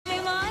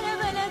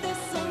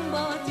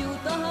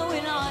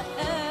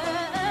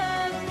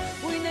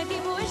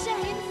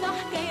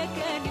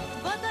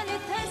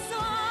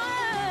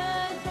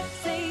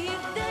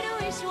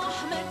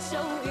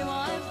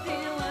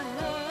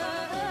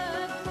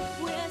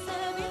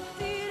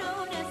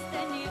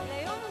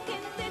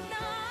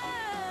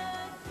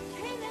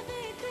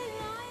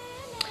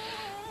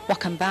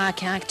Welcome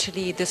back.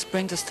 Actually, this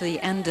brings us to the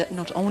end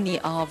not only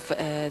of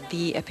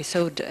the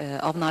episode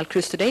of Nile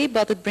Cruise today,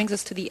 but it brings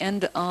us to the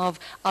end of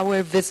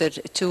our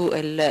visit to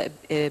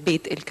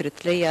Beit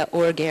el-Kritliya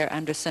or Geir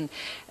Anderson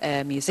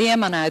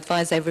Museum, and I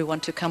advise everyone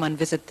to come and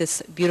visit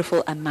this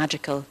beautiful and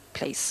magical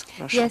place.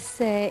 Rasha.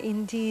 Yes,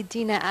 indeed,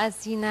 Dina.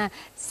 As Dina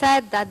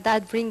said,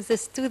 that brings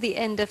us to the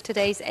end of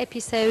today's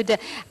episode,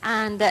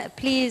 and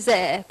please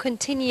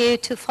continue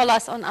to follow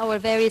us on our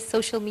various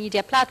social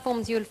media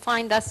platforms. You'll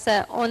find us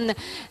on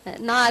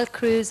Nile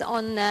Cruise,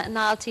 on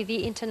Nile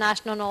TV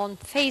International, on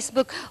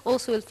Facebook.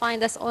 Also, you'll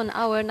find us on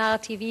our Nile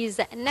TV's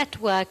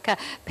network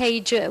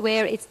page,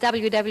 where it's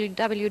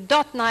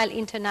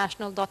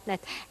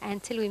www.nileinternational.net.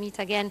 Until we meet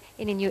again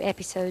in a new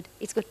episode,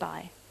 it's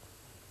goodbye.